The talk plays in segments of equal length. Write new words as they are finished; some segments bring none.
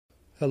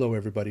Hello,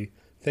 everybody.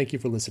 Thank you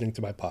for listening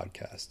to my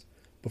podcast.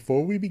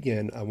 Before we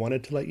begin, I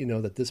wanted to let you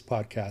know that this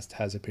podcast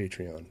has a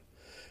Patreon.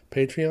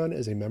 Patreon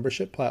is a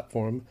membership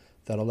platform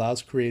that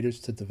allows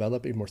creators to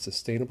develop a more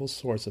sustainable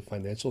source of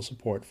financial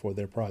support for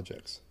their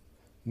projects.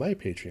 My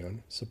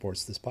Patreon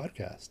supports this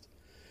podcast.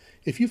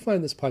 If you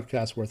find this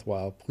podcast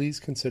worthwhile, please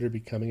consider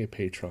becoming a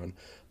patron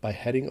by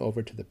heading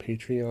over to the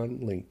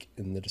Patreon link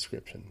in the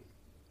description.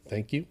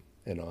 Thank you,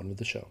 and on with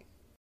the show.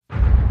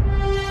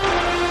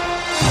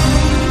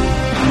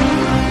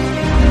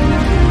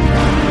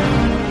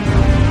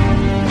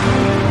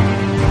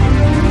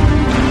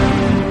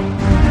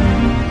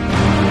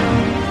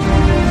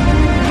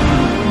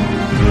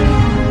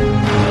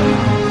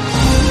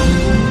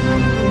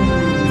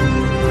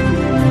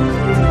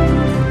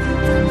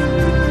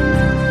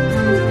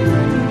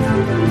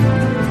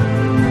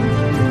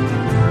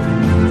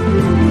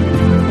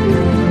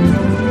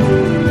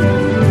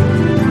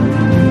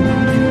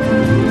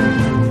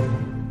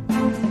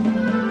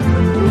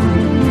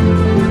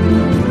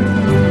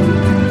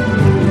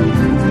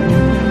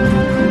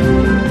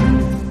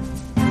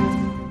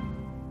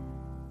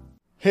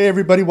 Hey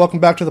everybody, welcome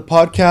back to the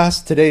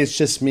podcast. Today it's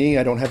just me.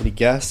 I don't have any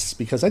guests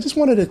because I just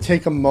wanted to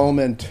take a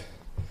moment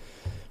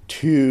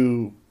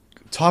to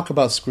talk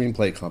about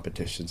screenplay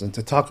competitions and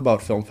to talk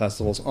about film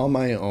festivals on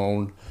my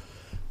own,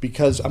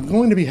 because I'm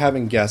going to be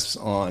having guests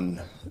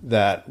on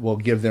that will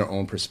give their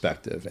own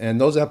perspective,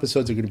 and those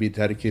episodes are going to be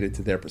dedicated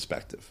to their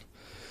perspective.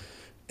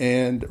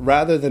 And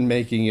rather than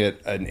making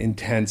it an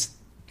intense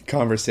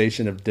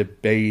conversation of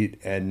debate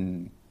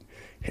and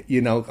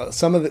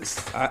some of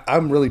this,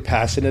 I'm really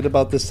passionate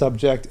about this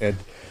subject, and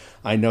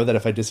I know that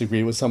if I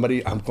disagree with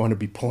somebody, I'm going to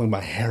be pulling my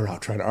hair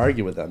out trying to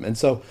argue with them. And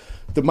so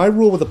my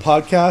rule with the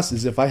podcast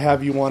is if I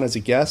have you on as a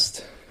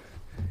guest,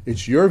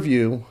 it's your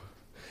view,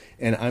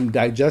 and I'm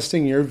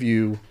digesting your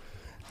view,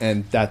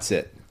 and that's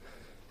it.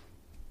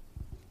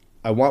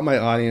 I want my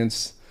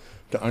audience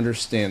to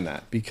understand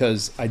that,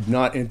 because I'm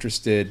not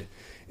interested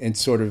in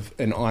sort of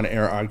an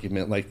on-air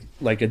argument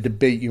like a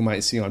debate you might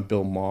see on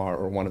Bill Maher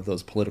or one of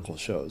those political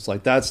shows.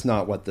 Like, that's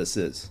not what this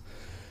is.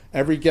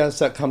 Every guest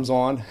that comes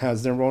on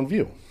has their own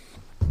view.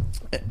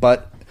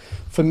 But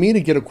for me to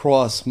get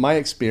across my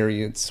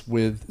experience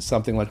with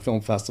something like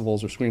film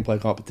festivals or screenplay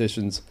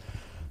competitions,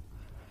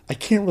 I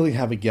can't really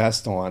have a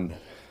guest on,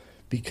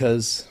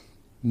 because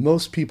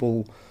most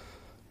people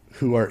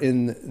who are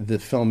in the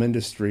film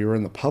industry or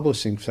in the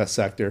publishing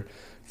sector,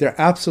 they're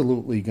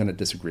absolutely going to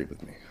disagree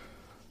with me.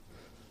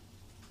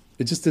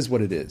 It just is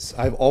what it is.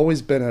 I've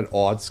always been at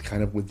odds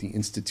kind of with the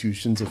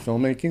institutions of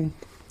filmmaking.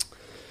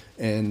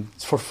 And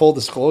for full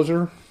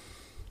disclosure,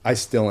 I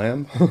still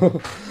am.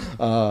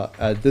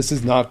 This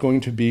is not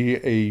going to be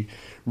a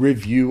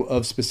review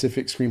of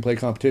specific screenplay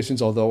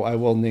competitions, although I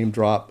will name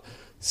drop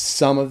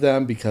some of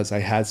them because I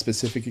had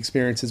specific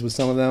experiences with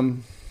some of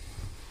them.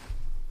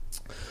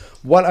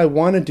 What I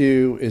want to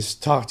do is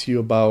talk to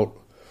you about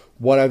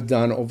what I've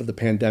done over the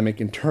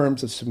pandemic in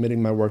terms of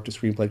submitting my work to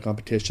screenplay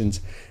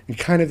competitions and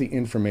kind of the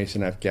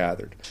information I've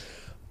gathered.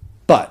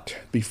 But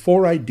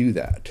before I do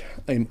that,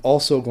 I'm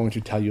also going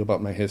to tell you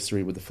about my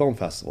history with the film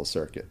festival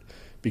circuit,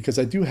 because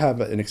I do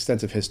have an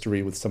extensive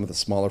history with some of the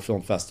smaller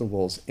film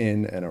festivals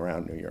in and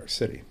around New York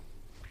City.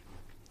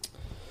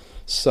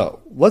 So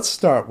let's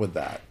start with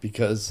that,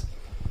 because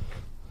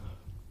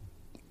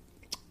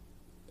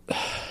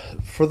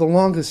for the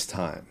longest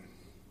time,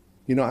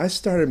 I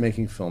started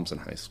making films in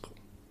high school.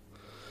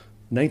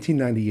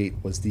 1998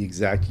 was the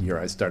exact year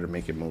I started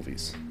making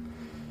movies.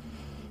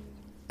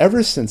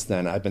 Ever since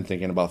then, I've been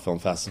thinking about film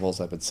festivals.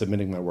 I've been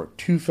submitting my work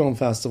to film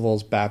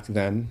festivals. Back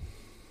then,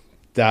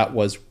 that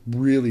was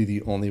really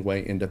the only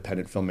way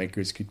independent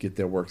filmmakers could get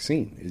their work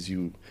seen, is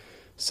you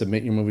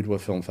submit your movie to a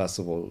film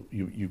festival.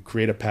 You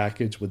create a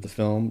package with the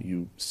film.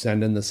 You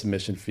send in the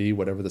submission fee,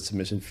 whatever the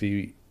submission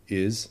fee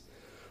is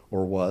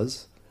or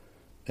was,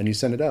 and you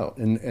send it out.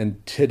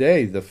 And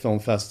today, the film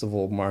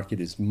festival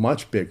market is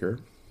much bigger,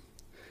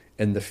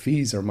 and the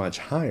fees are much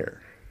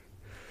higher.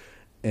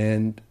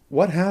 And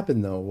what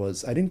happened, though,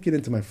 was I didn't get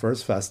into my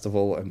first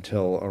festival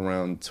until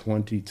around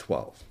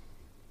 2012.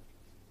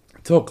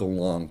 It took a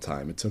long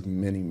time. It took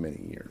many,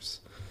 many years.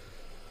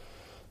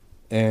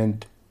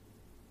 And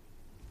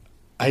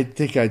I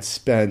think I'd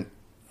spent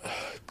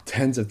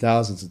tens of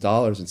thousands of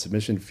dollars in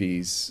submission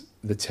fees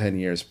the 10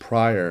 years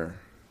prior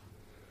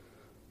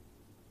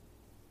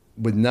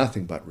with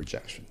nothing but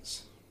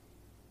rejections.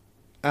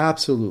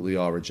 Absolutely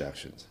all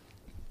rejections.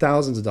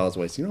 Thousands of dollars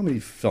wasted. You know how many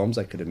films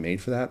I could have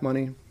made for that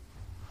money?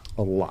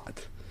 A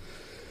lot.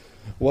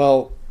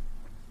 Well,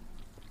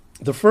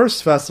 the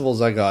first festivals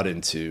I got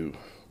into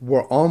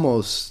were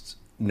almost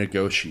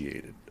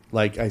negotiated.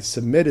 Like, I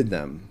submitted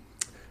them,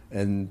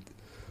 and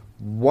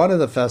one of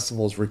the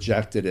festivals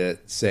rejected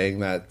it, saying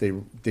that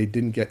they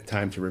didn't get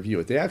time to review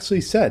it. They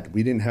actually said,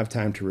 we didn't have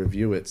time to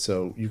review it,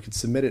 so you could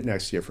submit it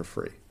next year for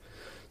free.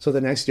 So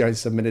the next year I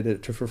submitted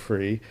it for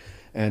free,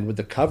 and with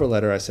the cover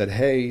letter I said,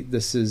 hey,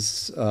 this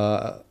is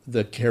the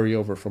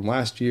carryover from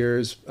last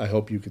year's. I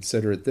hope you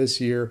consider it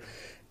this year.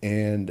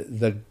 And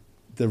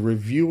the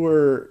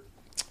reviewer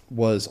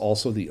was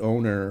also the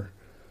owner,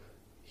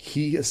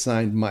 he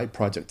assigned my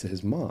project to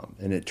his mom.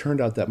 And it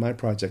turned out that my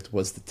project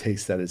was the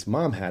taste that his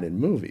mom had in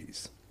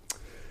movies.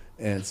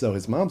 And so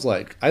his mom's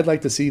like, I'd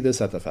like to see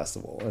this at the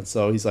festival. And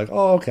so he's like,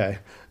 oh, okay.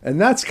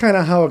 And that's kind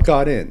of how it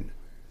got in.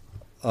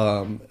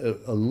 A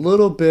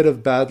little bit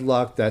of bad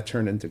luck that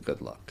turned into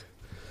good luck.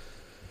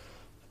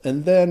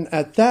 And then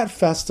at that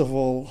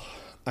festival,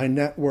 I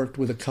networked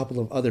with a couple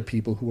of other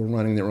people who were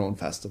running their own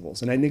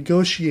festivals. And I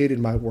negotiated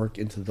my work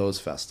into those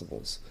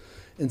festivals.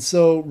 And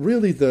so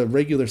really the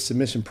regular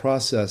submission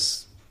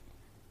process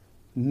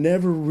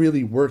never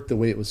really worked the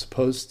way it was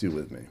supposed to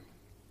with me.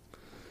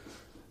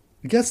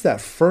 It gets that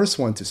first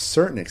one to a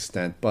certain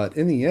extent, but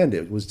in the end,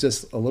 it was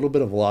just a little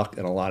bit of luck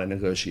and a lot of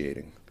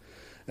negotiating.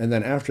 And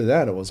then after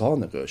that, it was all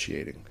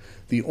negotiating.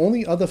 The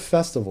only other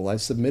festival I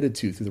submitted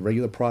to through the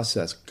regular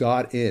process,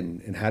 got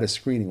in and had a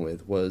screening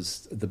with,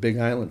 was the Big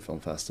Island Film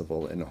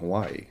Festival in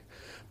Hawaii.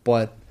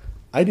 But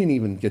I didn't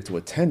even get to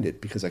attend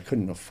it because I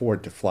couldn't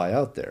afford to fly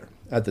out there.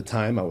 At the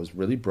time, I was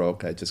really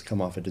broke. I had just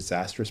come off a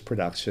disastrous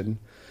production,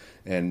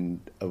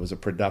 and it was a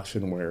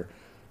production where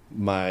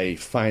my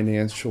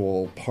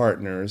financial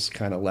partners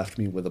kind of left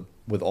me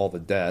with all the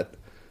debt.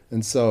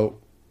 And so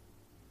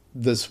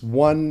this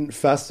one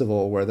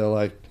festival where they're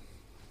like,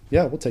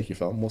 yeah, we'll take your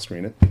film, we'll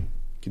screen it.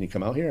 Can you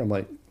come out here? I'm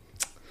like,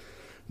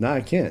 nah,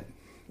 I can't.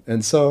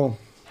 And so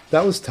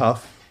that was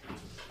tough.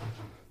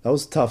 That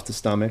was tough to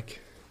stomach.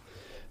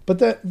 But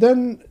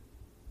then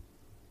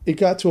it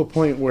got to a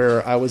point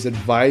where I was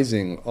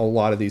advising a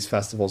lot of these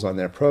festivals on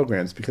their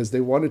programs because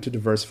they wanted to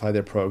diversify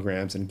their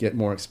programs and get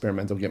more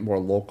experimental, get more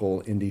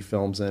local indie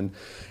films in.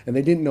 And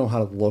they didn't know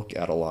how to look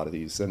at a lot of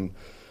these. And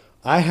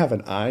I have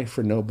an eye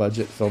for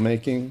no-budget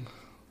filmmaking,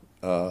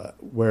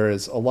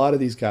 whereas a lot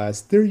of these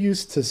guys, they're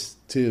used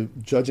to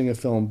judging a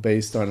film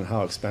based on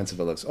how expensive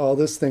it looks. Oh,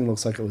 this thing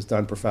looks like it was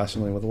done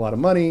professionally with a lot of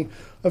money.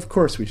 Of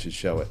course we should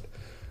show it.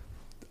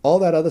 All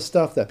that other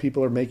stuff that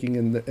people are making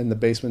in the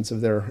basements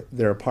of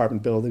their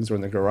apartment buildings or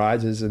in the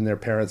garages in their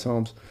parents'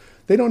 homes,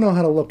 they don't know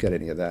how to look at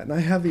any of that. And I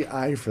have the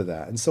eye for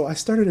that. And so I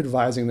started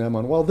advising them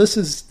on, well, this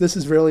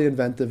is really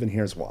inventive and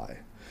here's why.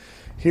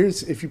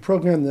 If you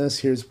program this,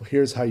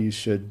 here's how you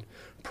should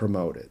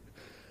promote it.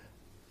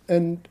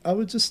 And I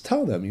would just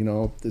tell them,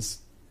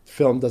 this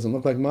film doesn't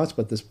look like much,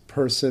 but this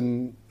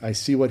person, I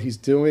see what he's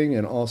doing,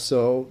 and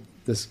also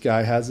this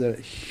guy has a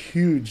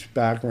huge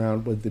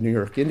background with the New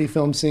York indie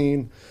film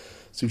scene.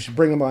 So you should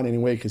bring him on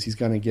anyway because he's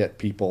going to get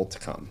people to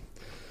come.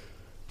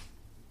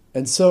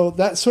 And so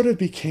that sort of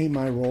became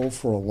my role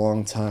for a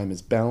long time,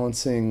 is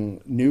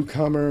balancing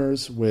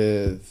newcomers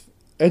with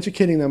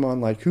educating them on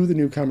like who the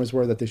newcomers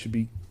were that they should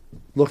be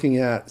looking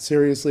at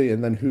seriously,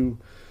 and then who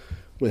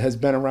has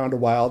been around a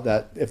while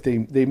that if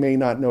they may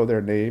not know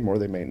their name or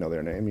they may know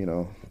their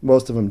name.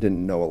 Most of them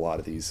didn't know a lot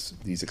of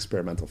these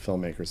experimental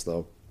filmmakers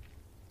though.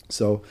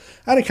 So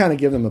I had to kind of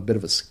give them a bit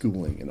of a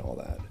schooling and all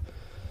that.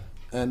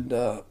 And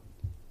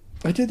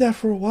I did that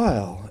for a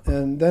while,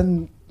 and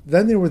then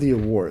there were the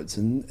awards,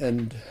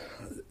 and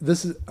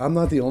I'm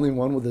not the only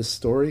one with this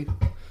story.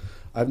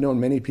 I've known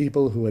many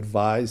people who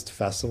advised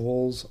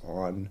festivals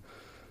on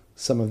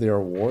some of their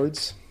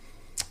awards,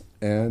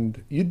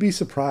 and you'd be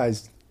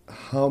surprised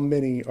how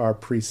many are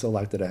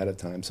pre-selected ahead of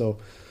time. So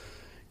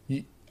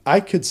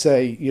I could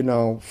say,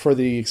 for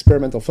the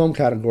experimental film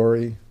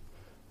category,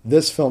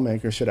 this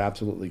filmmaker should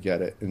absolutely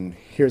get it, and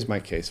here's my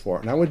case for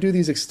it. And I would do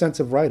these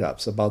extensive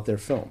write-ups about their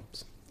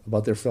films,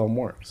 about their film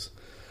works.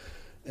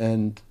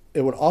 And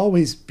it would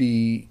always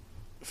be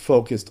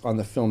focused on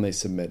the film they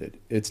submitted.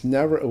 It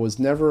was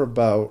never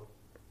about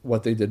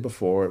what they did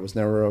before. It was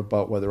never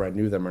about whether I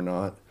knew them or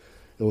not.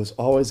 It was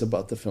always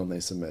about the film they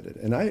submitted.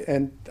 And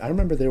I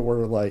remember there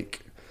were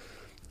like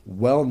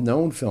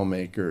well-known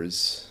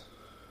filmmakers,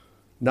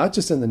 not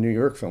just in the New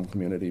York film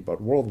community,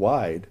 but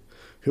worldwide,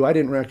 who I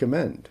didn't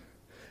recommend.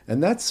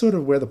 And that's sort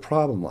of where the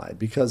problem lied,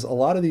 because a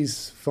lot of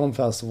these film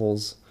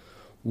festivals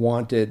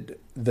wanted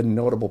the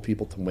notable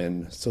people to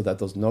win so that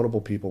those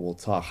notable people will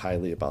talk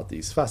highly about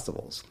these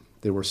festivals.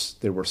 They were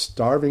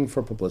starving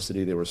for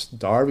publicity. They were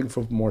starving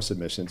for more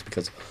submissions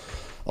because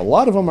a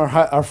lot of them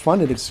are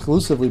funded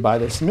exclusively by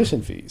their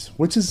submission fees,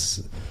 which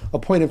is a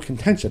point of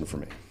contention for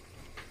me.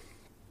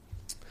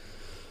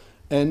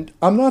 And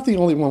I'm not the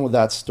only one with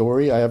that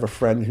story. I have a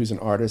friend who's an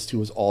artist who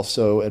was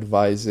also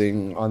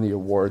advising on the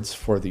awards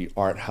for the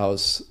art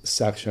house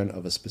section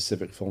of a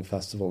specific film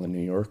festival in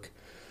New York.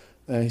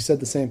 And he said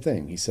the same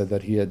thing. He said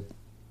that he had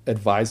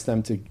advised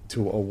them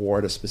to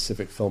award a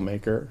specific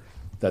filmmaker,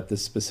 that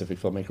this specific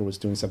filmmaker was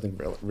doing something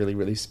really,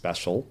 really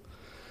special.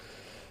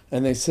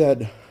 And they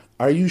said,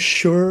 are you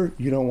sure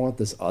you don't want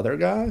this other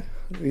guy?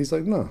 And he's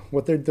like, no,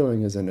 what they're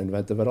doing isn't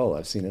inventive at all.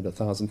 I've seen it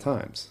 1,000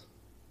 times.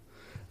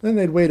 Then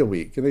they'd wait a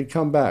week, and they'd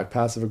come back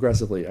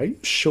passive-aggressively. Are you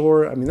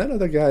sure? I mean, that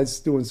other guy's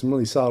doing some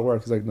really solid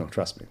work. He's like, no,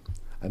 trust me.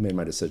 I made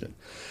my decision.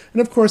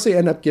 And, of course, they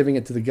end up giving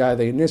it to the guy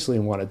they initially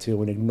wanted to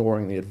and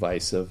ignoring the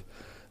advice of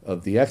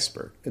the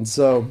expert. And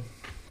so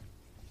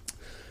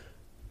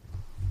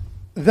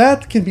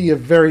that can be a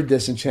very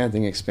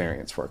disenchanting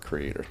experience for a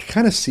creator, to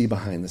kind of see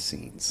behind the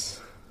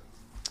scenes.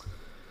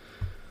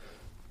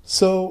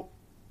 So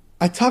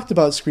I talked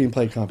about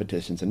screenplay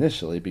competitions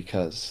initially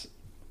because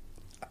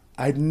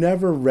I'd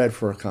never read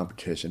for a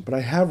competition, but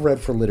I have read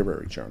for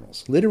literary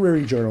journals.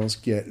 Literary journals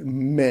get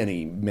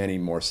many, many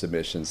more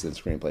submissions than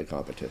screenplay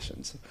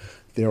competitions.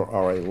 There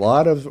are a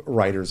lot of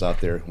writers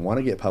out there who want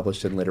to get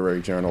published in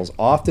literary journals.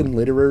 Often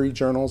literary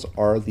journals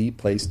are the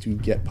place to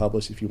get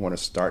published if you want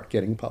to start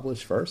getting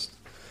published first.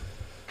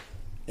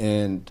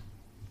 And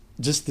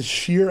just the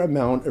sheer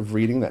amount of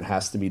reading that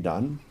has to be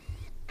done,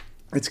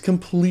 it's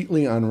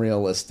completely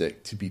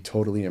unrealistic to be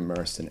totally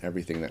immersed in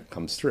everything that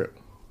comes through.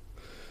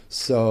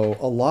 So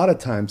a lot of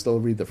times they'll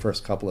read the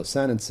first couple of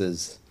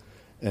sentences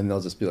and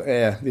they'll just be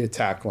like, the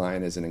attack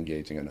line isn't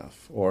engaging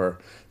enough. Or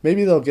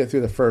maybe they'll get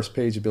through the first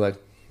page and be like,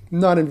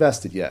 not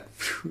invested yet,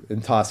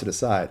 and toss it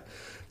aside.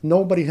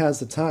 Nobody has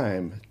the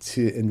time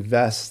to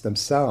invest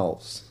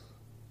themselves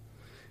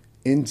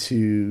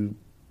into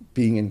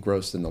being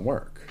engrossed in the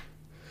work.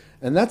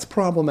 And that's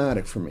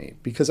problematic for me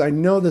because I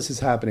know this is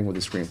happening with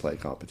the screenplay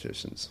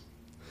competitions.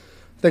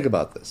 Think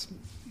about this.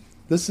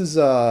 This is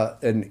a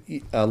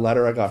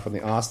letter I got from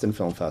the Austin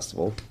Film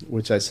Festival,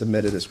 which I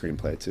submitted a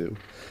screenplay to.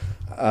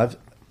 I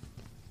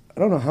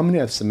don't know how many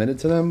I've submitted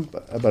to them,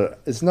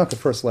 but it's not the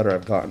first letter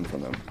I've gotten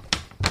from them.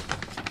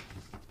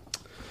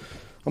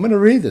 I'm going to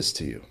read this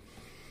to you.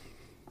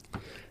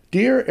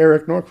 Dear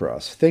Eric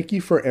Norcross, thank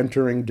you for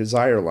entering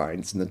Desire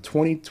Lines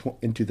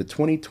into the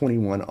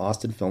 2021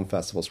 Austin Film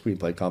Festival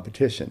Screenplay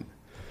Competition.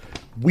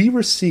 We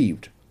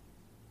received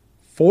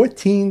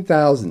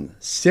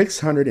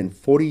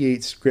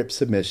 14,648 script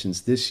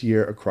submissions this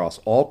year across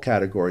all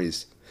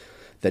categories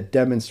that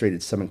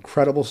demonstrated some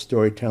incredible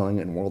storytelling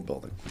and world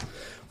building.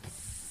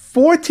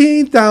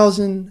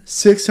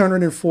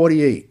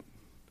 14,648.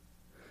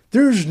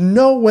 There's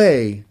no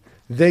way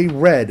they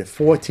read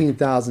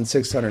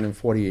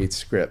 14,648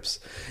 scripts.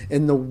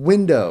 In the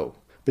window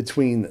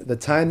between the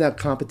time that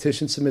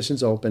competition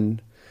submissions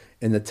opened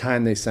and the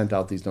time they sent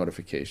out these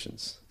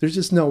notifications. There's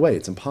just no way.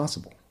 It's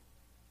impossible.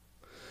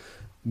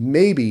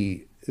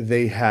 Maybe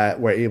they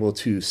were able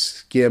to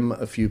skim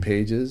a few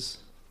pages,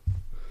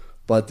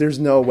 but there's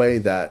no way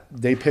that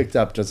they picked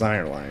up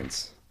Desire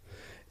Lines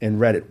and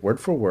read it word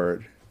for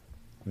word,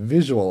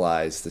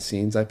 visualized the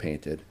scenes I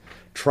painted,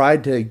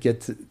 tried to get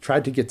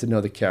to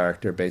know the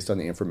character based on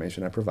the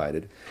information I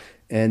provided,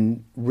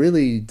 and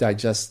really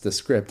digest the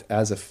script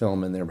as a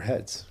film in their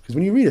heads. Because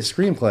when you read a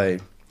screenplay,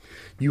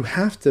 you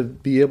have to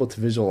be able to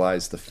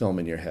visualize the film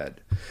in your head.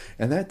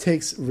 And that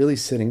takes really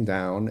sitting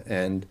down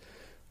and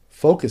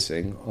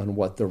focusing on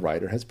what the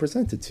writer has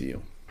presented to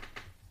you.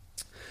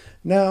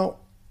 Now,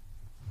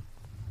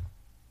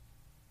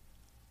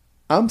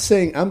 I'm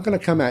going to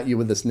come at you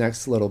with this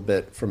next little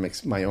bit from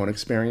my own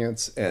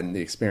experience and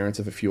the experience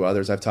of a few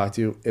others I've talked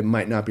to. It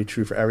might not be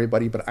true for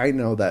everybody, but I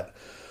know that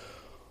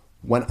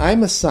when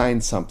I'm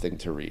assigned something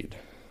to read,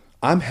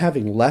 I'm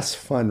having less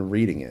fun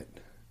reading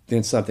it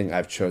than something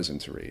I've chosen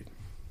to read.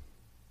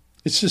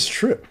 It's just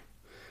true.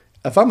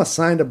 If I'm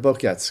assigned a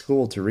book at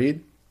school to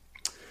read,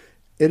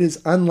 it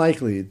is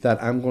unlikely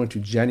that I'm going to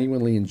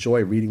genuinely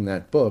enjoy reading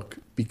that book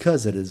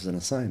because it is an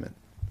assignment.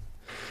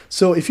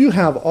 So if you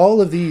have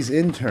all of these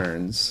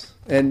interns,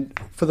 and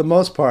for the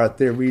most part,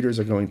 their readers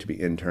are going to be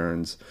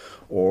interns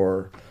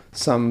or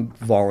some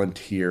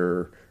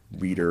volunteer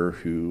reader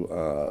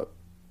who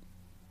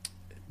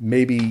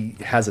maybe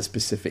has a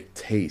specific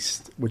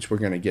taste, which we're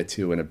going to get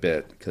to in a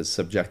bit because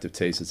subjective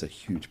taste is a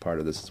huge part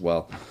of this as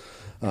well.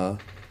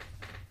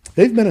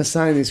 They've been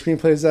assigned these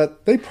screenplays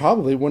that they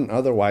probably wouldn't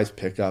otherwise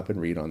pick up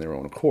and read on their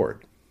own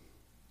accord.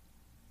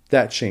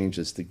 That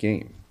changes the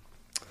game.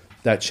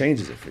 That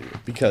changes it for you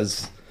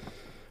because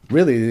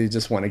really they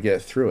just want to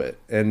get through it.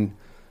 And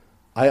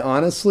I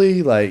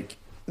honestly,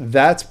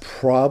 that's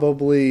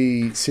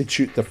probably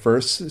the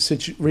first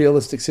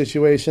realistic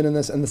situation in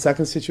this. And the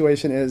second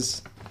situation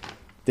is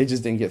they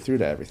just didn't get through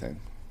to everything.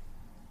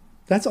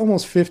 That's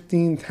almost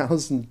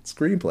 15,000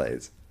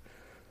 screenplays.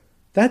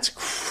 That's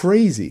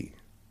crazy.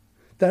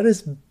 That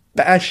is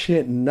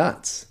batshit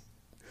nuts.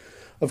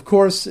 Of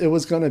course, it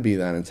was going to be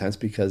that intense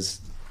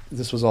because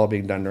this was all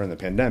being done during the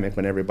pandemic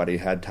when everybody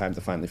had time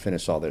to finally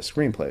finish all their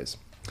screenplays.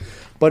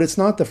 But it's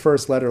not the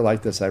first letter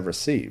like this I've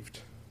received.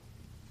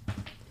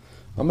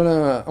 I'm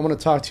gonna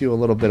talk to you a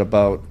little bit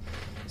about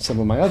some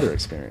of my other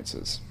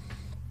experiences.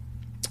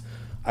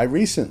 I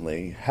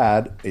recently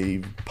had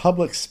a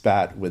public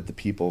spat with the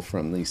people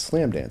from the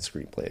Slam Dance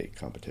Screenplay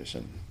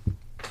competition.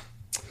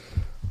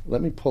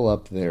 Let me pull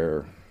up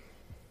their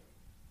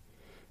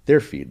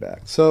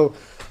feedback. So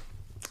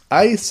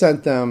I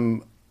sent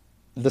them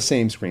the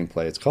same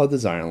screenplay. It's called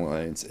Desire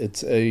Lines.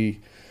 It's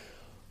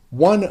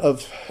one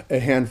of a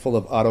handful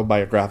of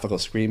autobiographical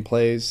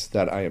screenplays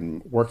that I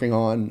am working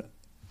on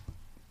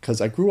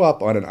because I grew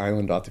up on an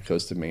island off the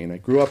coast of Maine. I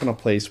grew up in a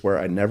place where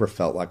I never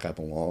felt like I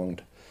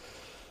belonged.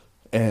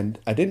 And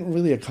I didn't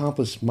really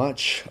accomplish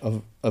much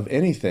of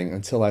anything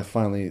until I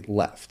finally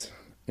left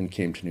and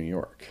came to New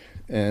York.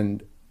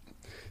 And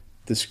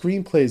the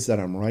screenplays that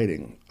I'm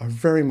writing are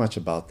very much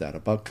about that,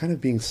 about kind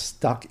of being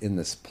stuck in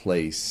this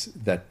place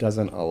that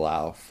doesn't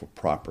allow for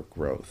proper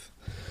growth.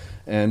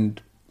 And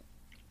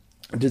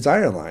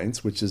Desire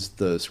Lines, which is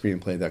the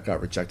screenplay that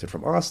got rejected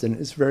from Austin,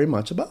 is very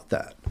much about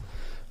that.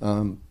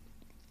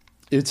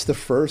 It's the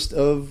first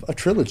of a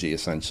trilogy,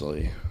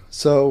 essentially.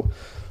 So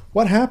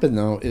what happened,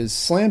 though, is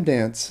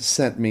Slamdance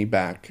sent me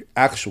back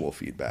actual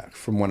feedback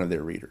from one of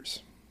their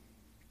readers.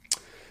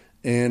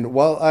 And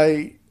while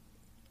I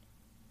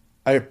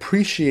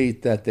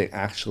appreciate that they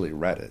actually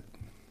read it,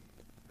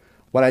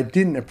 what I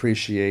didn't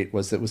appreciate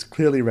was that it was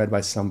clearly read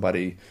by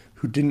somebody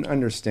who didn't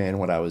understand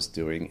what I was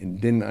doing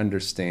and didn't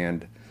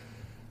understand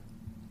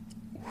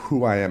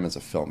who I am as a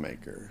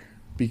filmmaker.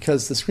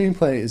 Because the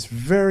screenplay is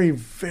very,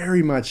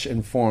 very much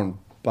informed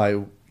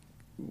by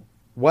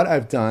what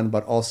I've done,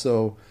 but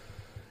also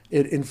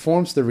it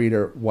informs the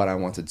reader what I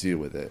want to do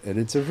with it. And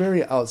it's a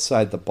very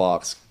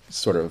outside-the-box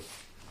sort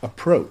of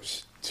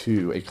approach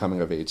to a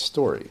coming-of-age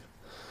story.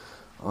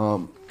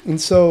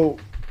 And so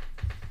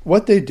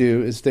what they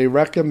do is they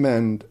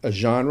recommend a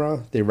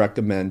genre, they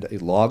recommend a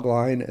log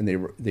line,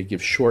 and they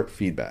give short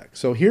feedback.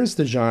 So here's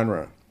the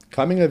genre,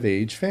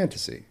 coming-of-age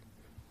fantasy.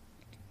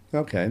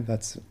 Okay,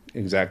 that's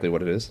exactly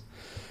what it is.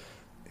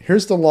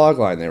 Here's the log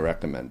line they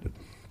recommended.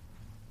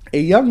 A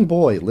young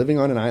boy living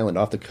on an island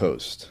off the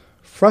coast,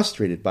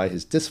 frustrated by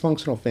his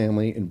dysfunctional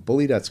family and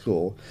bullied at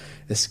school,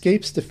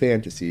 escapes to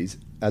fantasies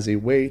as a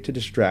way to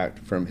distract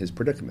from his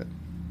predicament.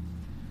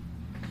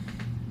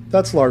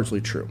 That's largely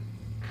true.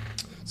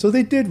 So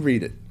they did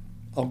read it.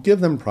 I'll give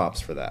them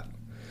props for that.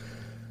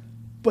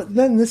 But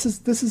then this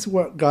is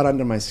what got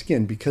under my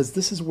skin, because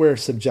this is where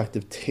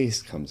subjective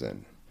taste comes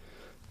in.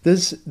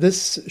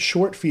 This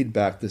short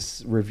feedback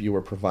this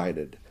reviewer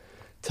provided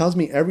tells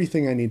me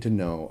everything I need to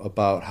know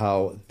about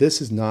how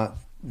this is not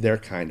their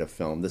kind of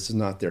film, this is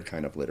not their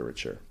kind of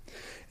literature,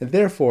 and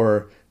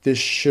therefore this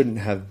shouldn't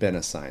have been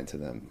assigned to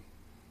them.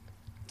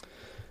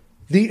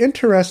 The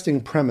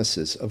interesting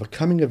premises of a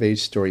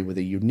coming-of-age story with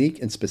a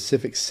unique and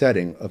specific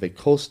setting of a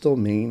coastal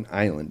Maine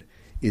island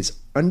is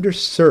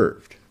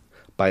underserved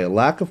by a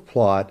lack of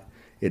plot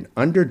and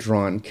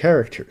underdrawn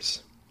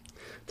characters.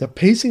 The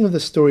pacing of the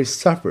story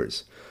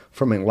suffers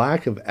from a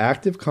lack of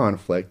active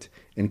conflict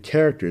and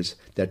characters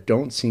that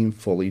don't seem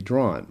fully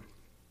drawn.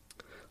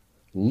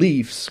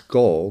 Leaf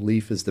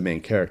is the main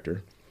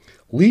character,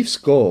 Leaf's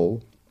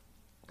goal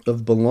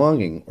of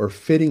belonging or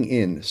fitting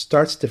in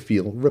starts to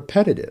feel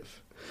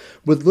repetitive,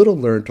 with little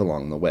learned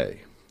along the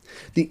way.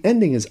 The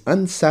ending is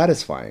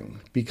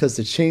unsatisfying because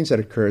the change that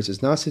occurs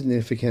is not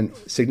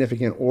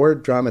significant or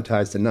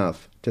dramatized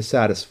enough to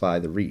satisfy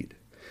the read,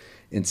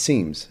 and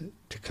seems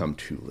to come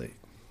too late.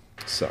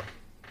 So,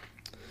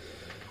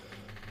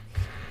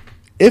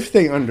 if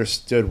they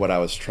understood what I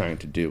was trying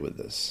to do with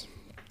this,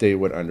 they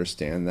would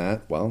understand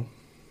that, well,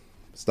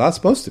 it's not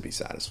supposed to be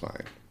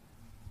satisfying.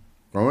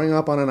 Growing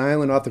up on an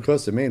island off the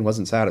coast of Maine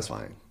wasn't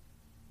satisfying.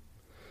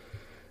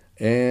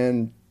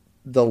 And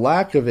the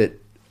lack of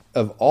it,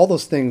 of all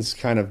those things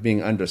kind of being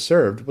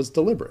underserved, was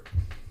deliberate.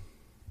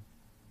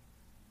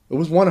 It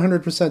was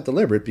 100%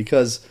 deliberate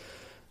because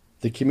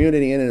the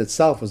community in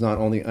itself was not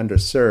only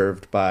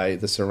underserved by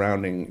the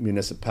surrounding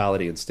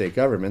municipality and state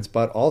governments,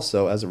 but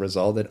also, as a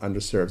result, it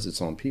underserves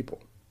its own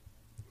people.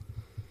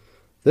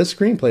 This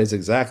screenplay is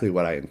exactly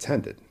what I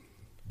intended.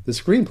 The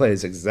screenplay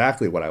is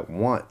exactly what I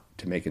want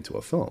to make into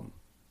a film.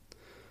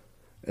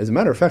 As a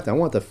matter of fact, I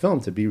want the film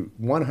to be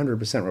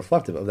 100%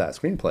 reflective of that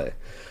screenplay.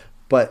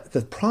 But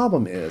the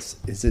problem is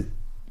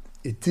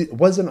it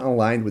wasn't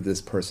aligned with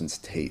this person's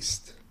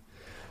taste.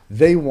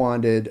 They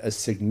wanted a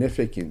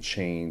significant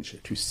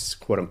change to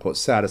quote-unquote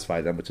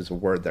satisfy them, which is a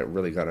word that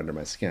really got under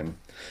my skin.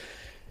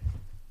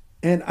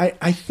 And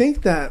I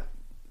think that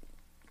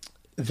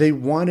they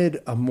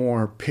wanted a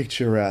more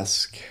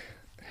picturesque,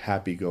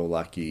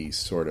 happy-go-lucky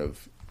sort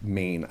of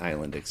Maine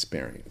island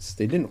experience.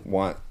 They didn't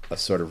want a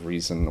sort of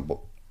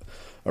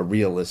a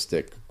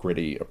realistic,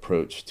 gritty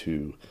approach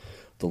to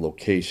the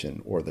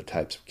location or the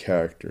types of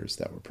characters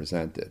that were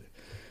presented.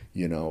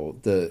 You know,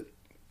 the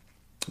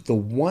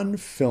one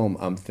film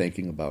I'm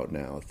thinking about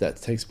now that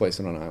takes place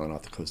on an island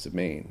off the coast of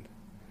Maine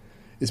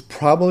is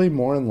probably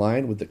more in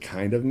line with the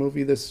kind of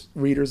movie this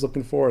reader's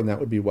looking for, and that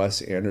would be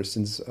Wes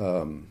Anderson's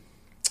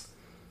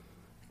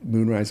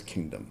Moonrise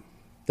Kingdom.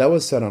 That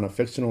was set on a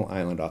fictional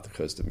island off the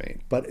coast of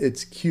Maine. But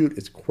it's cute,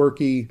 it's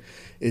quirky,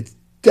 it's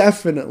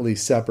definitely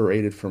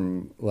separated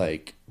from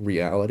like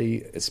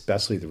reality,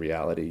 especially the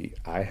reality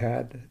I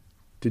had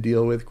to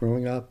deal with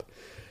growing up.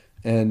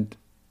 And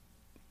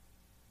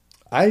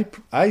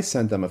I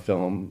sent them a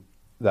film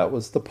that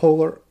was the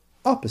polar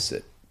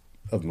opposite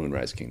of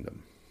Moonrise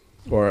Kingdom,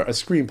 or a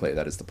screenplay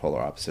that is the polar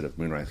opposite of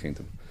Moonrise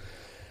Kingdom.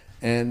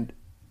 And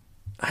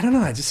I don't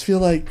know, I just feel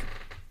like,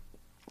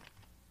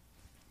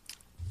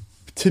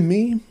 to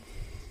me,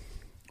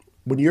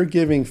 when you're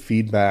giving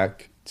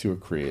feedback to a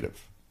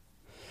creative,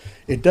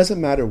 it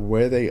doesn't matter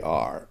where they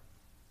are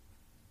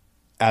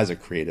as a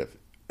creative,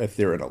 if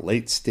they're in a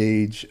late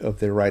stage of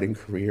their writing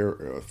career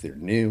or if they're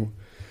new.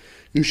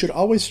 You should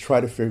always try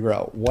to figure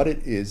out what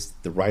it is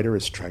the writer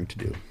is trying to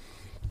do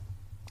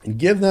and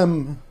give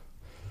them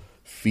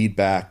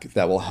feedback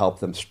that will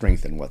help them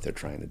strengthen what they're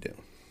trying to do.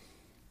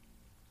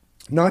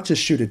 not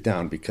just shoot it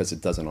down because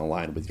it doesn't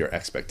align with your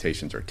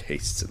expectations or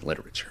tastes in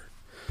literature.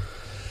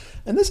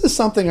 And this is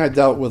something I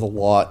dealt with a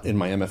lot in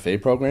my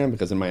MFA program,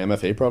 because in my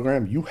MFA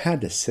program, you had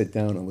to sit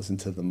down and listen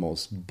to the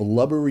most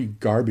blubbery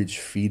garbage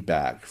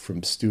feedback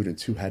from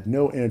students who had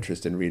no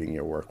interest in reading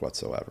your work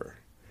whatsoever.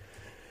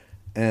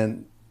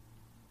 And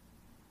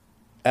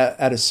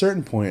at a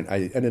certain point,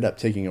 I ended up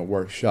taking a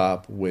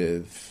workshop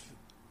with,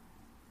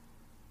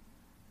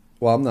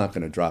 well, I'm not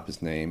going to drop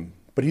his name,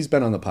 but he's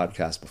been on the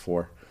podcast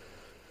before.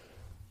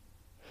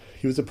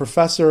 He was a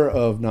professor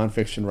of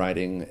nonfiction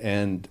writing,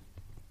 and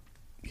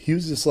he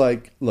was just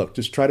like, look,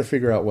 just try to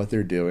figure out what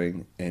they're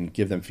doing and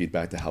give them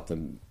feedback to help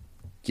them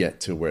get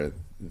to where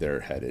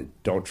they're headed.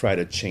 Don't try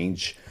to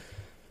change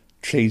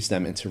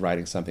them into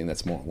writing something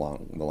that's more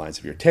along the lines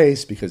of your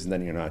taste, because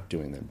then you're not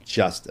doing them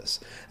justice.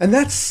 And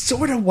that's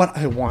sort of what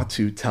I want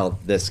to tell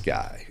this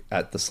guy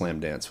at the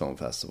Slamdance Film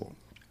Festival.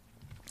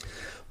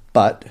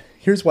 But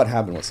here's what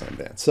happened with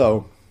Slamdance.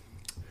 So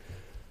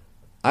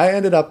I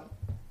ended up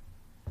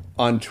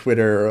on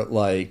Twitter,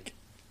 like,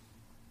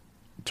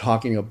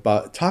 talking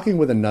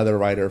with another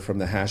writer from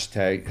the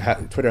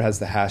hashtag. Twitter has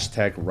the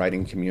hashtag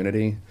writing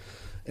community.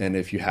 And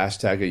if you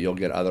hashtag it, you'll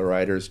get other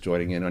writers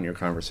joining in on your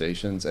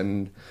conversations.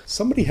 And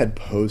somebody had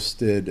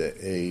posted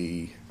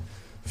a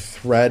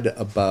thread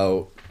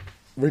about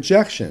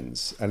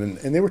rejections. And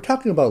they were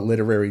talking about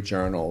literary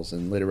journals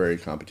and literary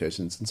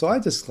competitions. And so I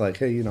just like,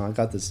 hey, I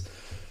got this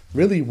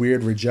really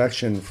weird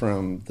rejection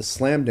from the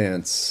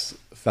Slamdance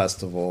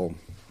Festival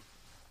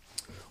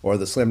or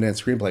the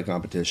Slamdance Screenplay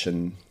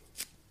competition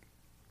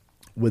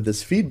with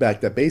this feedback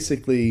that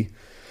basically,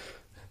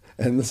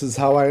 and this is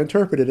how I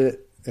interpreted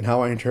it, and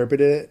how I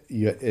interpreted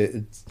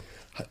it,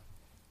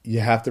 you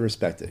have to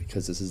respect it,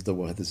 because this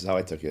is how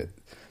I took it.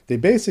 They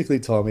basically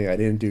told me I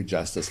didn't do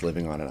justice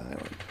living on an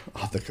island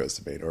off the coast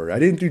of Maine, or I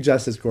didn't do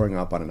justice growing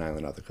up on an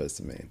island off the coast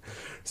of Maine,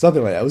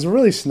 something like that. It was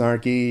really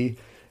snarky,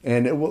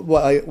 and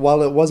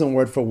while it wasn't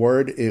word for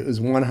word, it was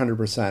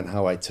 100%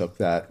 how I took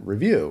that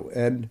review.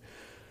 And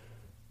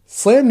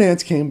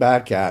Slamdance came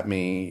back at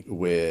me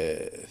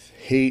with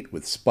hate,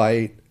 with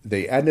spite.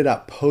 They ended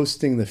up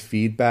posting the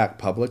feedback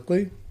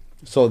publicly.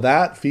 So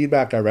that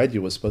feedback I read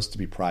you was supposed to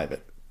be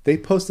private. They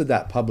posted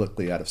that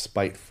publicly out of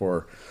spite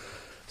for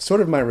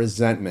sort of my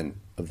resentment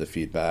of the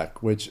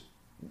feedback, which,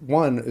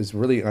 one, is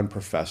really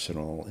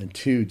unprofessional, and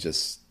two,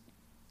 just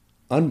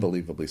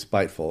unbelievably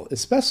spiteful,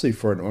 especially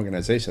for an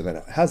organization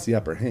that has the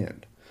upper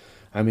hand.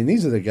 I mean,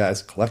 these are the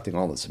guys collecting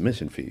all the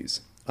submission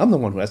fees. I'm the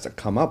one who has to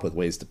come up with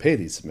ways to pay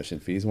these submission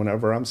fees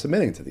whenever I'm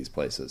submitting to these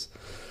places.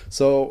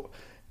 So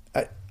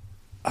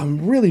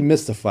I'm really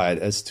mystified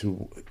as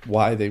to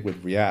why they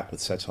would react with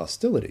such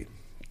hostility.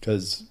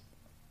 Because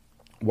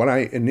when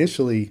I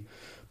initially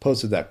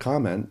posted that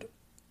comment,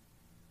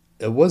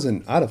 it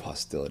wasn't out of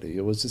hostility.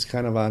 It was just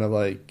kind of out of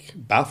like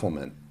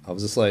bafflement. I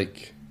was just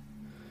like,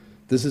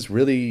 this is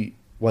really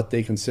what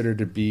they consider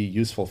to be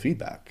useful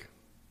feedback.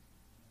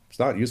 It's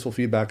not useful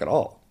feedback at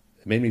all.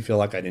 It made me feel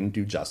like I didn't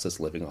do justice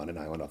living on an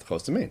island off the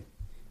coast of Maine.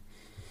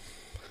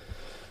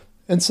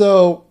 And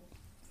so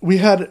we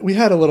had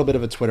a little bit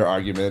of a Twitter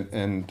argument,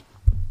 and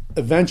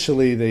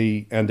eventually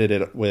they ended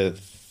it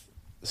with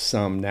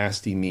some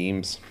nasty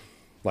memes,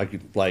 like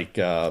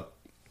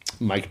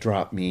mic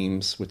drop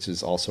memes, which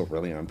is also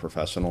really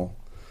unprofessional.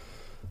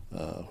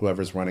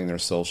 Whoever's running their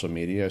social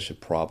media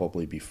should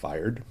probably be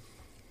fired.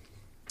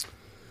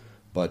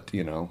 But,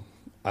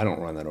 I don't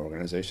run that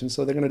organization,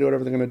 so they're going to do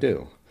whatever they're going to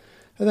do.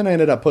 And then I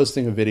ended up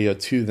posting a video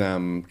to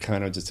them,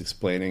 kind of just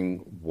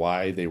explaining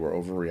why they were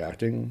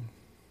overreacting.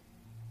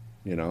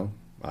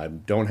 I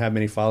don't have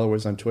many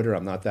followers on Twitter.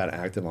 I'm not that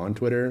active on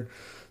Twitter.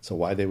 So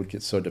why they would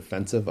get so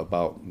defensive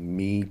about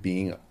me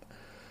being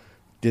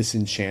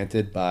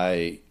disenchanted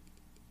by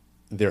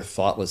their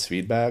thoughtless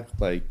feedback.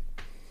 Like,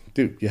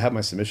 dude, you have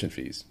my submission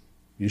fees.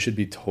 You should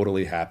be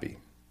totally happy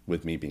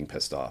with me being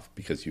pissed off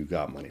because you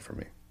got money from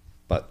me.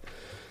 But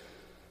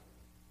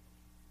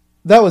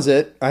that was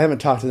it. I haven't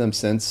talked to them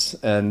since.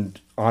 And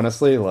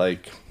honestly,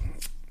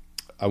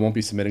 I won't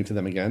be submitting to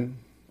them again.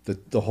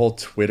 The whole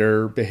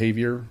Twitter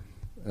behavior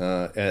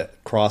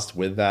crossed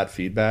with that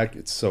feedback,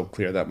 it's so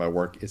clear that my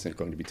work isn't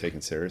going to be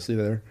taken seriously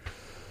there.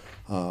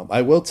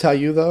 I will tell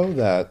you, though,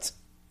 that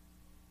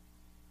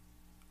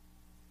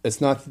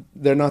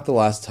they're not the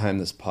last time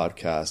this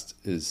podcast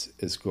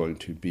is going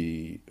to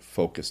be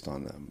focused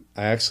on them.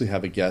 I actually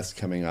have a guest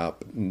coming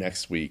up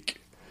next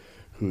week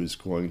who's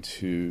going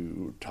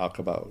to talk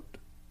about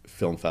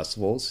film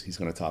festivals. He's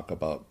going to talk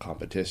about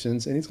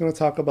competitions, and he's going to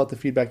talk about the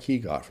feedback he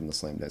got from the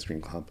Slamdance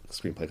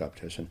Screenplay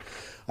competition.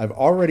 I've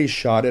already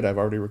shot it. I've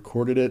already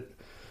recorded it.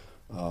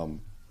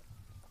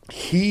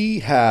 He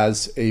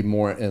has a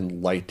more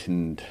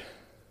enlightened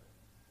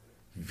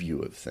view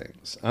of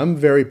things. I'm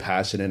very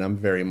passionate. I'm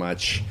very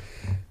much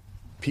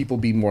people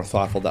be more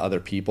thoughtful to other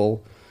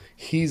people.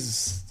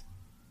 He's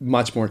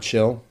much more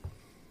chill.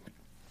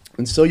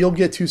 And so you'll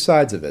get two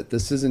sides of it.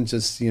 This isn't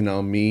just,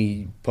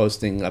 me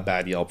posting a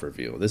bad Yelp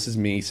review. This is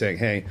me saying,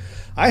 hey,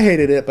 I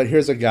hated it, but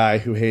here's a guy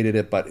who hated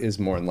it but is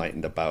more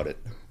enlightened about it.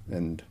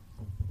 And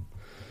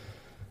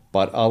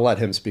But I'll let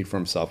him speak for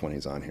himself when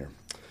he's on here.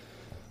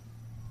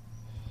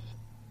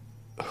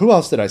 Who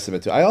else did I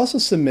submit to? I also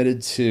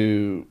submitted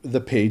to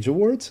the Page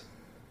Awards.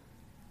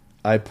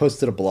 I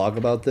posted a blog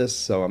about this,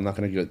 so I'm not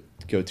going to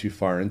go too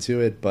far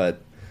into it,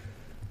 but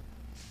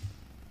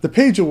the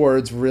Page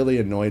Awards really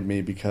annoyed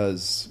me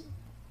because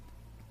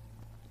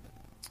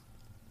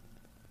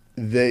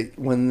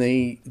when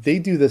they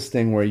do this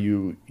thing where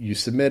you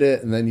submit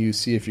it and then you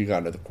see if you got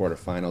into the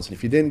quarterfinals. And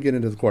if you didn't get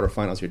into the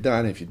quarterfinals, you're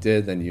done. If you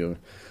did, then you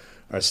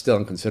are still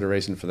in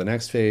consideration for the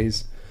next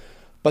phase.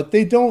 But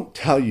they don't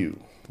tell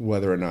you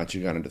whether or not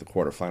you got into the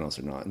quarterfinals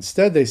or not.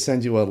 Instead, they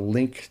send you a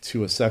link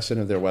to a section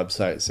of their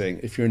website saying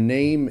if your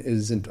name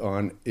is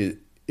on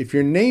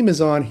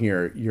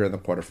here, you're in the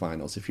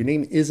quarterfinals. If your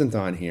name isn't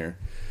on here,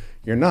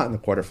 you're not in the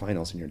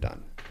quarterfinals and you're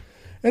done.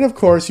 And of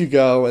course, you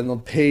go and the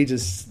page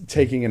is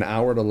taking an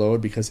hour to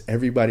load because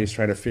everybody's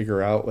trying to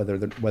figure out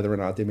whether or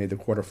not they made the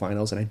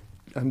quarterfinals. And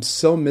I'm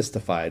so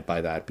mystified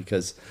by that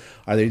because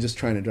are they just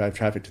trying to drive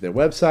traffic to their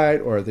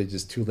website, or are they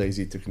just too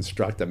lazy to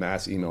construct a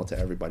mass email to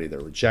everybody they're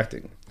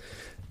rejecting?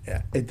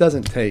 It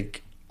doesn't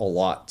take a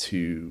lot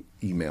to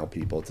email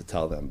people to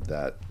tell them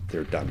that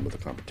they're done with the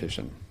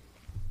competition.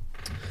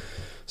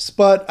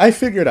 But I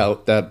figured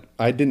out that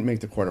I didn't make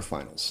the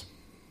quarterfinals.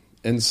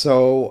 And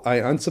so I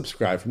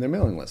unsubscribed from their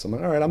mailing list. I'm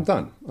like, all right, I'm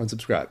done.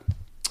 Unsubscribe.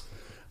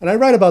 And I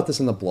write about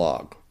this in the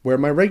blog, where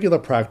my regular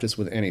practice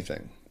with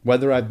anything,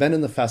 whether I've been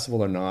in the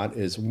festival or not,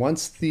 is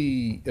once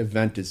the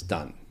event is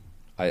done,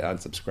 I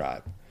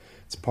unsubscribe.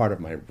 It's part of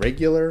my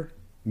regular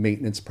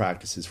maintenance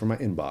practices for my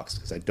inbox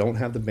because I don't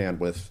have the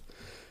bandwidth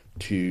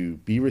to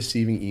be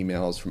receiving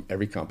emails from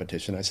every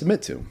competition I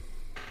submit to.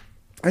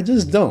 I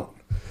just don't.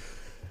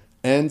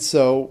 And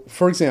so,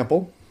 for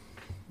example,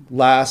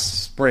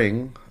 last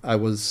spring, I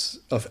was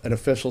an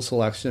official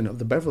selection of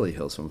the Beverly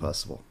Hills Film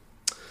Festival.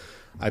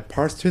 I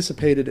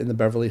participated in the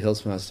Beverly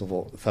Hills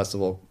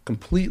Festival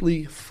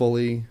completely,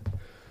 fully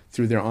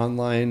through their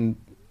online,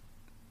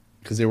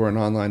 because they were an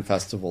online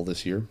festival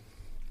this year.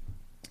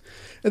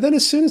 And then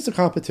as soon as the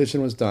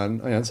competition was done,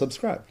 I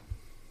unsubscribed.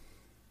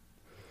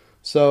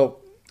 So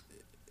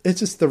it's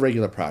just the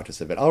regular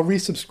practice of it. I'll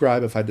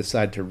resubscribe if I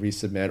decide to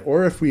resubmit,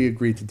 or if we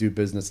agree to do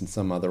business in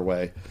some other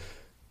way.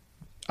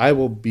 I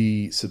will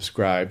be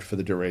subscribed for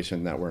the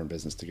duration that we're in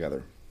business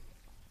together.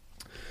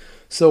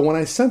 So when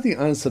I sent the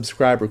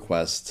unsubscribe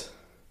request,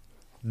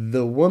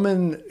 the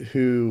woman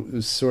who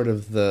is sort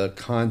of the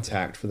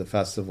contact for the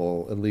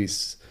festival, at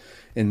least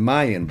in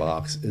my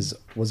inbox,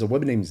 was a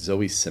woman named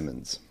Zoe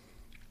Simmons.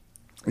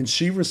 And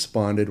she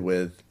responded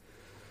with,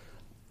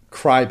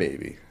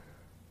 "Crybaby."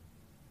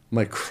 I'm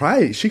like,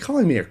 she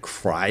calling me a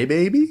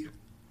crybaby?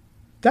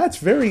 That's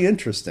very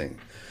interesting.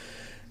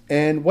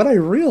 And what I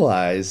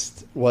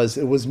realized was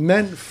it was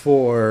meant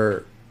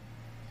for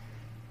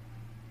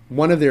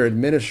one of their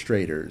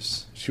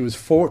administrators. She was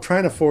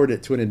trying to forward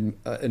it to an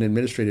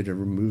administrator to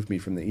remove me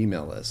from the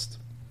email list.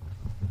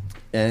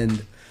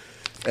 And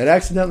it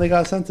accidentally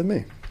got sent to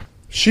me.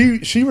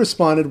 She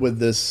responded with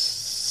this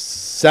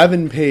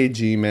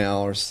 7-page email,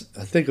 or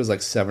I think it was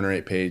like 7 or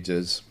 8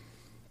 pages.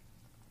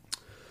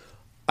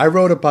 I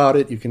wrote about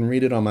it. You can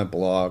read it on my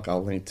blog.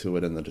 I'll link to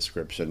it in the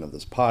description of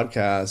this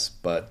podcast.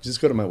 But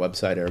just go to my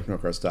website,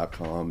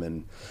 ericnorcross.com,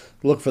 and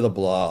look for the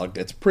blog.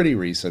 It's pretty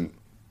recent.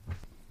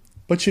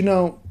 But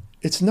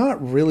it's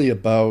not really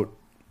about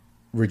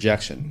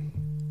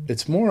rejection.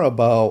 It's more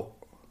about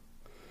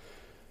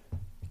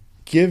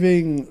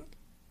giving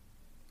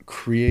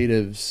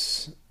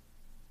creatives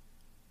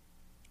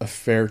a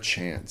fair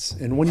chance.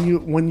 And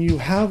when you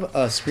have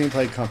a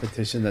screenplay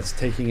competition that's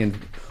taking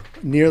in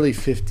nearly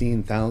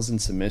 15,000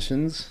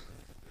 submissions,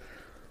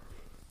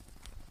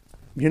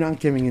 you're not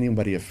giving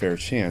anybody a fair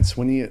chance.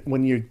 When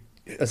you're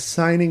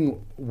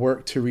assigning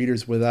work to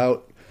readers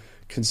without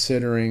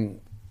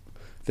considering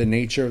the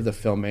nature of the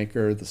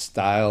filmmaker, the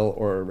style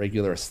or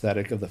regular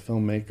aesthetic of the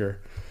filmmaker,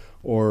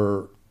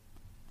 or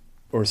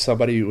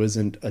somebody who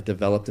isn't a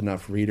developed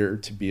enough reader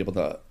to be able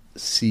to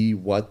see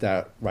what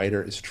that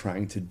writer is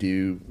trying to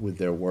do with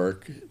their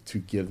work to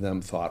give them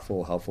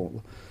thoughtful,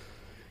 helpful,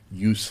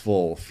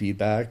 useful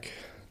feedback,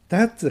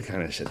 that's the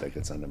kind of shit that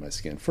gets under my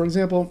skin. For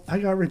example, I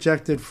got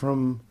rejected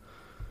from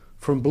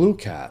Blue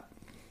Cat.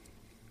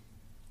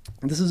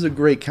 This is a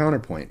great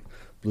counterpoint.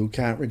 Blue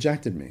Cat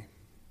rejected me,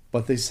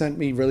 but they sent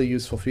me really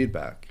useful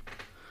feedback.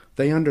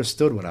 They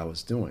understood what I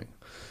was doing.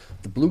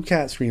 The Blue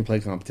Cat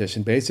screenplay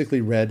competition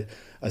basically read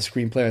a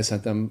screenplay I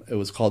sent them. It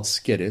was called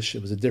Skittish.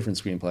 It was a different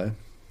screenplay.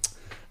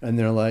 And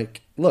they're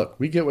like, look,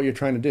 we get what you're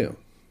trying to do.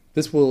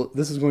 This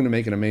is going to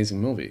make an amazing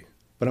movie.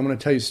 But I'm going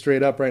to tell you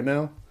straight up right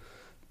now,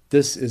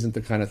 this isn't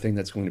the kind of thing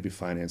that's going to be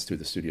financed through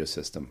the studio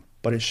system.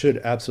 But it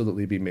should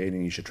absolutely be made,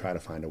 and you should try to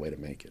find a way to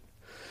make it.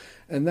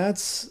 And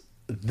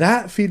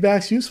that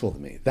feedback's useful to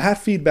me. That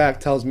feedback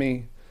tells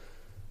me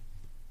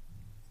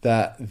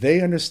that they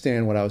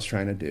understand what I was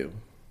trying to do.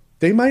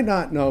 They might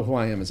not know who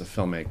I am as a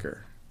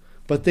filmmaker,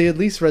 but they at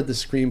least read the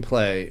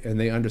screenplay and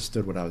they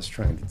understood what I was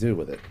trying to do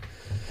with it.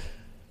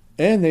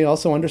 And they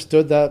also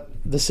understood that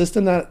the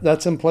system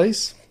that's in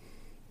place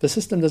The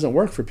system doesn't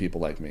work for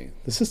people like me.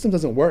 The system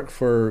doesn't work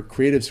for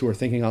creatives who are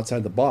thinking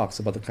outside the box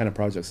about the kind of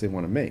projects they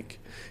want to make.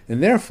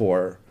 And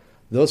therefore,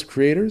 those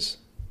creators,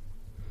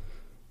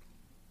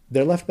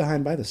 they're left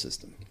behind by the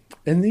system.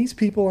 And these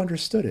people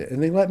understood it,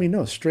 and they let me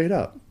know straight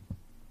up,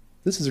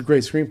 this is a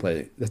great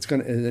screenplay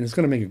and it's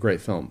going to make a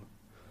great film,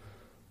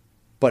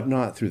 but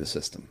not through the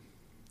system.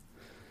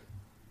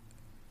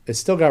 It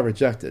still got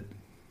rejected,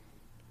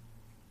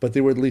 but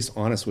they were at least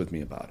honest with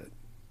me about it.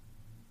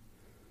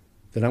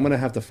 That I'm going to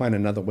have to find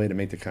another way to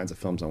make the kinds of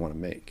films I want to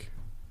make.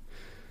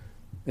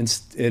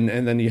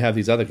 And then you have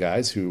these other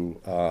guys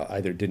who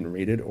either didn't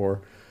read it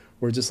or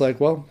were just like,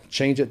 well,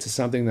 change it to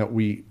something that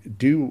we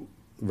do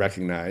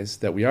recognize,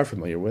 that we are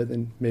familiar with,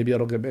 and maybe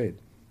it'll get made.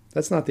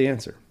 That's not the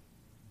answer.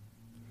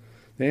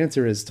 The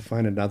answer is to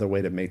find another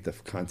way to make the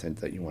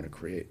content that you want to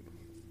create.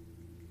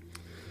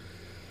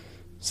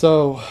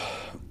 So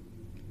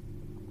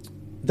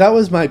that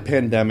was my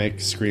pandemic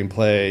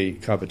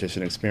screenplay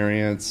competition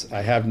experience.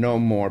 I have no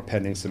more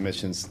pending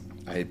submissions.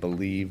 I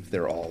believe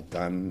they're all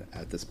done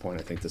at this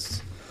point. I think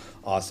this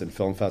Austin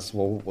Film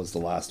Festival was the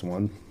last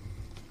one.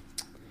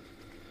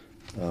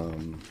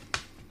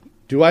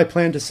 Do I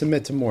plan to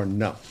submit to more?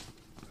 No.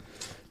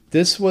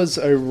 This was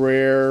a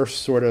rare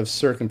sort of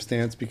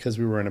circumstance because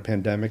we were in a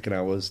pandemic and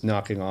I was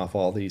knocking off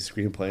all these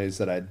screenplays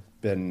that I'd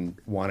been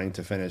wanting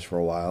to finish for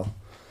a while.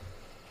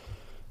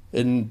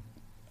 And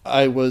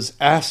I was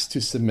asked to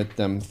submit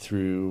them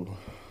through,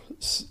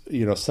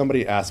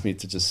 somebody asked me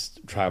to just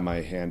try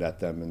my hand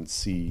at them and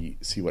see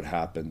what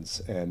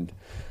happens. And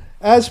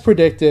as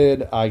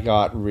predicted, I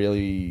got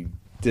really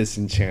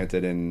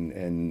disenchanted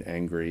and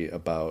angry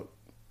about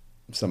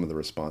some of the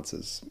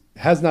responses.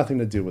 It has nothing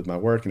to do with my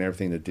work and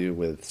everything to do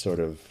with sort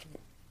of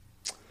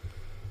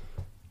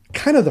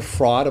kind of the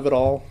fraud of it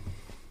all.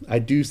 I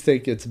do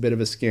think it's a bit of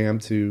a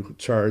scam to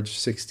charge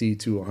 $60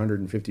 to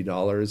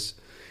 $150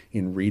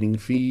 in reading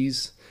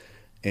fees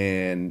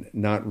and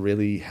not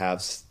really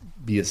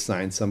be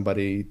assigned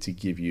somebody to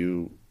give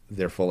you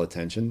their full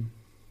attention.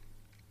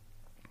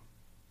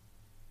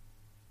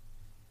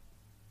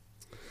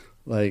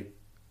 Like,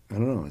 I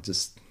don't know,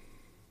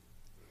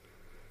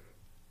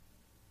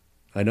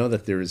 I know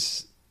that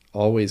there's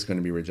always going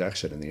to be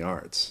rejection in the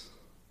arts.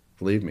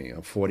 Believe me,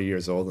 I'm 40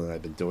 years old and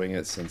I've been doing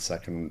it since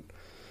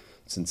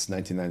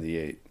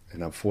 1998,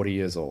 and I'm 40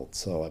 years old.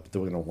 So I've been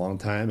doing it a long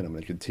time and I'm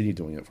going to continue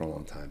doing it for a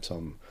long time. So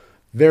I'm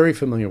very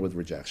familiar with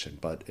rejection,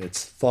 but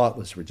it's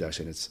thoughtless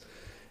rejection. It's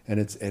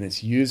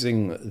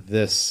using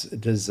this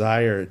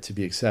desire to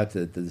be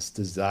accepted, this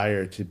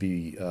desire to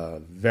be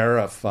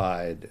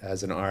verified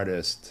as an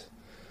artist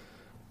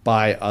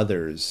by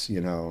others,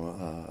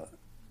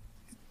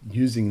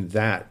 using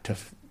that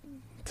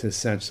to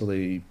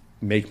essentially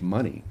make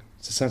money.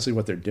 It's essentially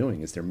what they're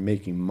doing is they're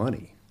making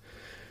money.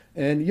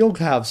 And you'll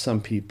have some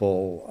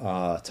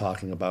people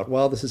talking about,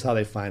 well, this is how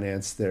they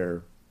finance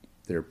their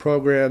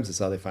programs, this is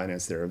how they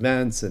finance their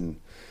events, and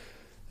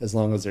as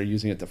long as they're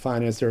using it to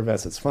finance their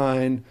events, it's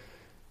fine.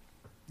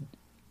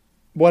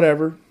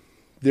 Whatever.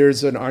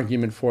 There's an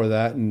argument for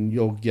that, and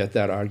you'll get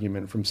that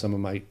argument from some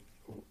of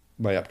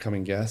my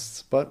upcoming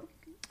guests. But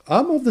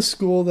I'm of the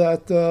school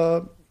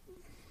that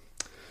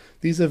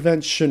these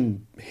events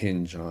shouldn't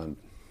hinge on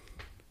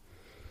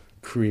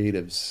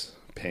creatives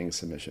paying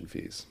submission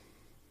fees.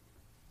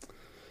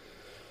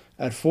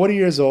 At 40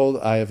 years old,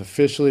 I have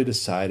officially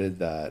decided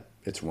that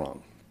it's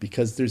wrong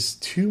because there's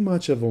too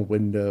much of a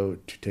window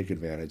to take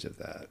advantage of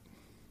that.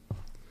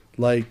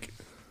 Like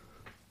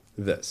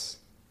this.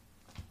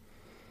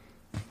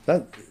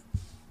 I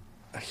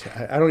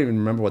don't even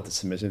remember what the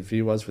submission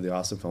fee was for the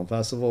Austin Film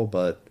Festival,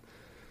 but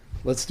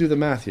let's do the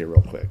math here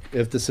real quick.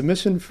 If the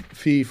submission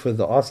fee for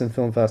the Austin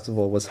Film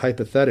Festival was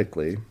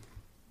hypothetically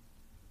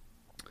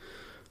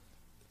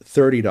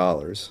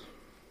 $30,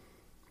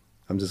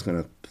 I'm just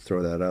going to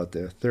throw that out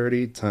there.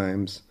 30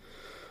 times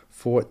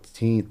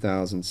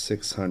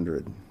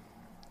 14,600.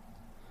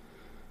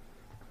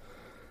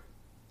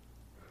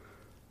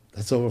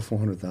 That's over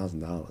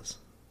 $400,000.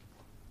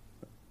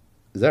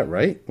 Is that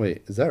right?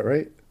 Wait, is that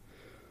right?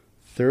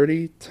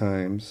 30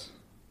 times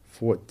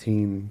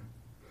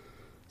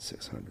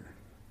 14,600.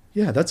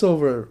 Yeah, that's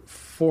over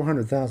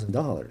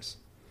 $400,000.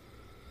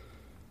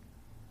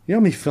 You know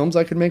how many films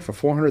I could make for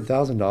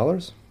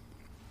 $400,000?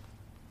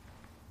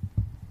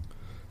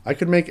 I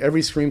could make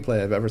every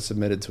screenplay I've ever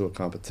submitted to a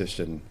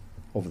competition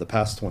over the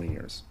past 20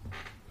 years.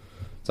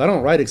 So I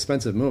don't write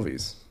expensive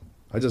movies.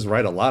 I just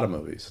write a lot of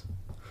movies.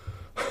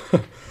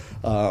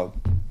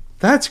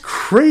 That's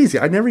crazy.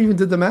 I never even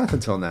did the math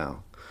until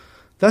now.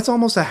 That's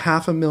almost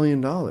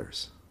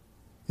 $500,000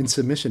 in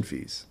submission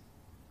fees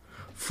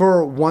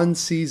for one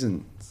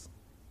season.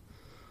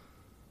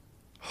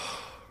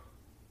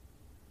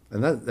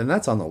 And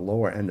that's on the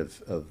lower end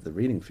of the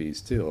reading fees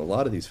too. A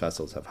lot of these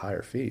festivals have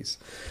higher fees,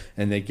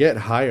 and they get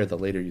higher the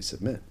later you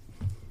submit.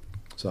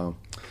 So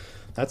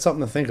that's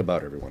something to think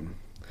about, everyone.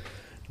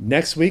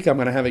 Next week, I'm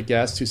going to have a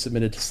guest who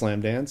submitted to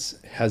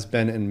Slamdance, has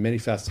been in many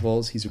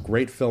festivals. He's a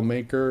great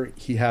filmmaker.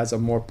 He has a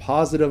more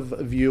positive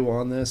view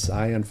on this.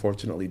 I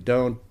unfortunately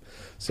don't.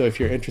 So if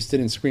you're interested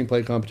in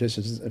screenplay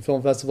competitions and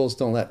film festivals,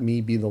 don't let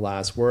me be the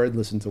last word.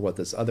 Listen to what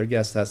this other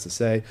guest has to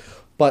say,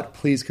 but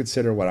please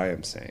consider what I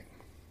am saying.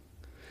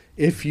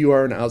 If you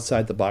are an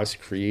outside-the-box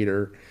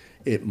creator,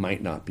 it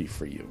might not be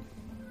for you.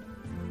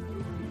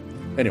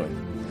 Anyway,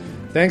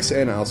 thanks,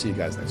 and I'll see you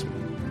guys next week.